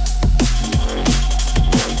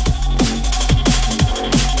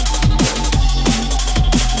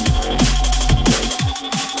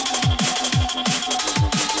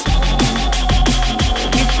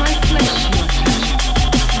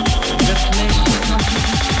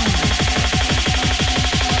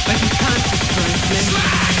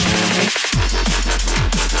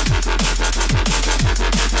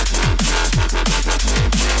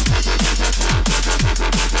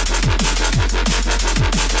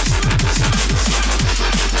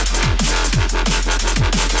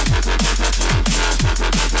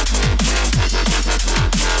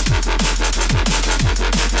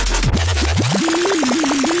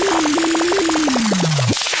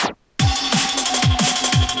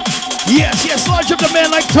 Yes, launch up the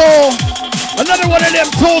man like Toll. Another one of them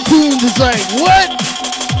Toll tunes is like, what?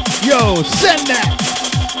 Yo, send that.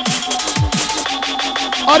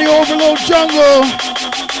 Audio Overload Jungle.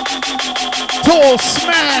 Toll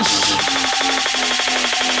Smash.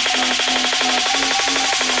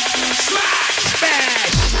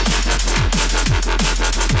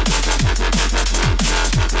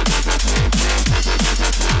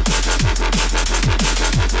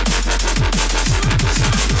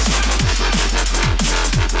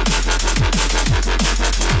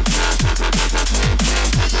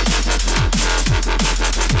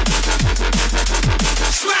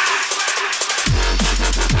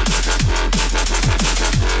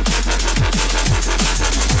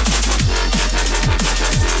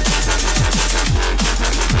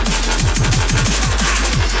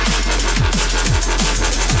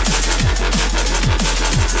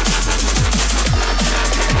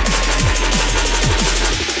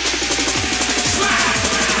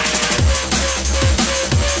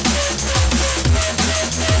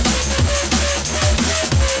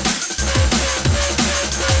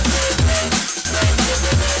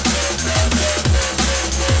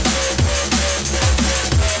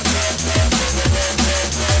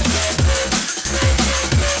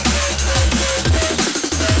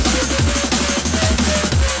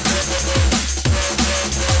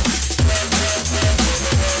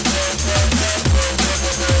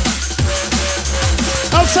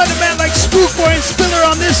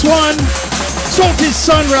 on this one. Salted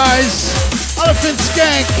Sunrise, Elephant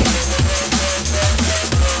Skank.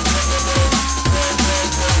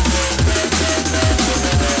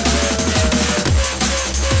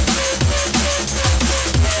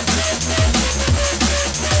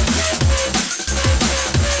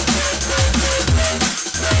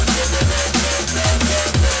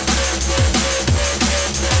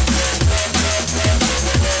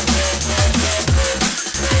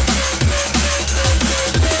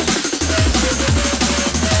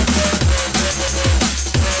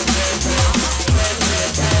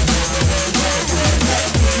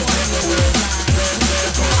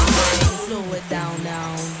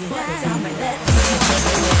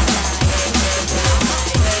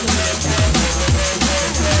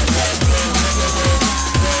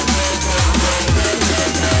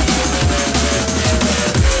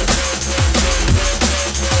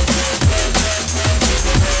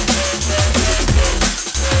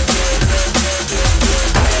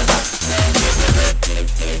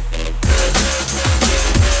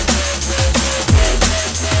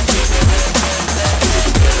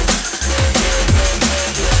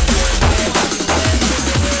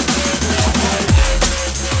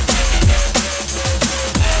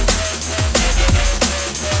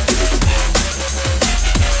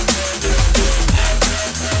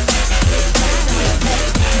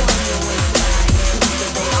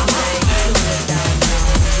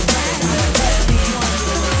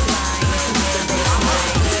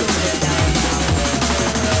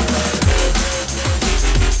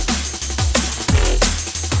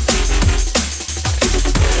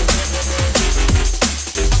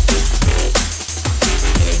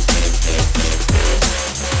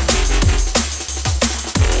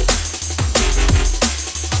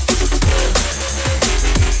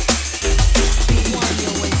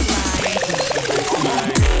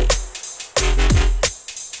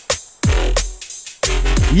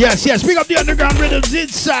 Yes, yes, big up the underground rhythms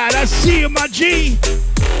inside. I see you, my G.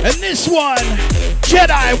 And this one,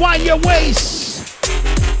 Jedi, wind your waist.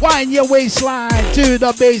 Wind your waistline to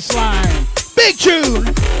the baseline. Big tune.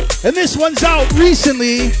 And this one's out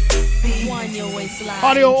recently.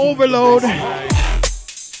 Audio Overload.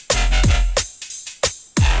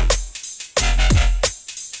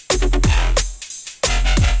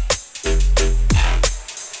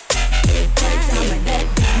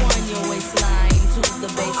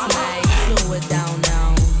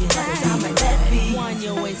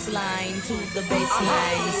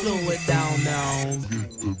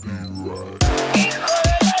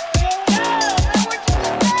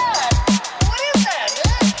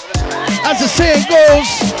 As the saying goes,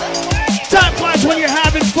 time flies when you're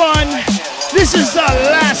having fun. This is the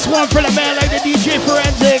last one for the man like the DJ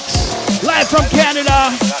Forensics. Live from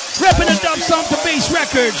Canada. Repping the Dub Stomp to Bass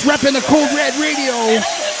Records. Repping the Code Red Radio.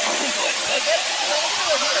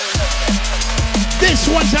 This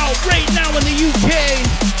one's out right now in the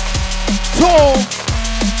UK. Toll,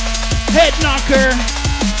 Head Knocker,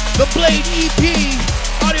 the Blade EP,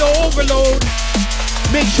 Audio Overload.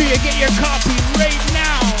 Make sure you get your copy right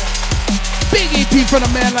now. Big EP for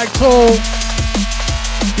the man like Toll.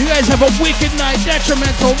 You guys have a wicked night.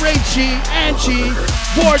 Detrimental, Raichi, Anchi,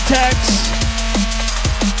 Vortex.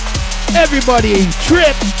 Everybody,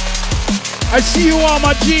 Trip. I see you all,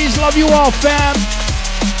 my G's. Love you all, fam.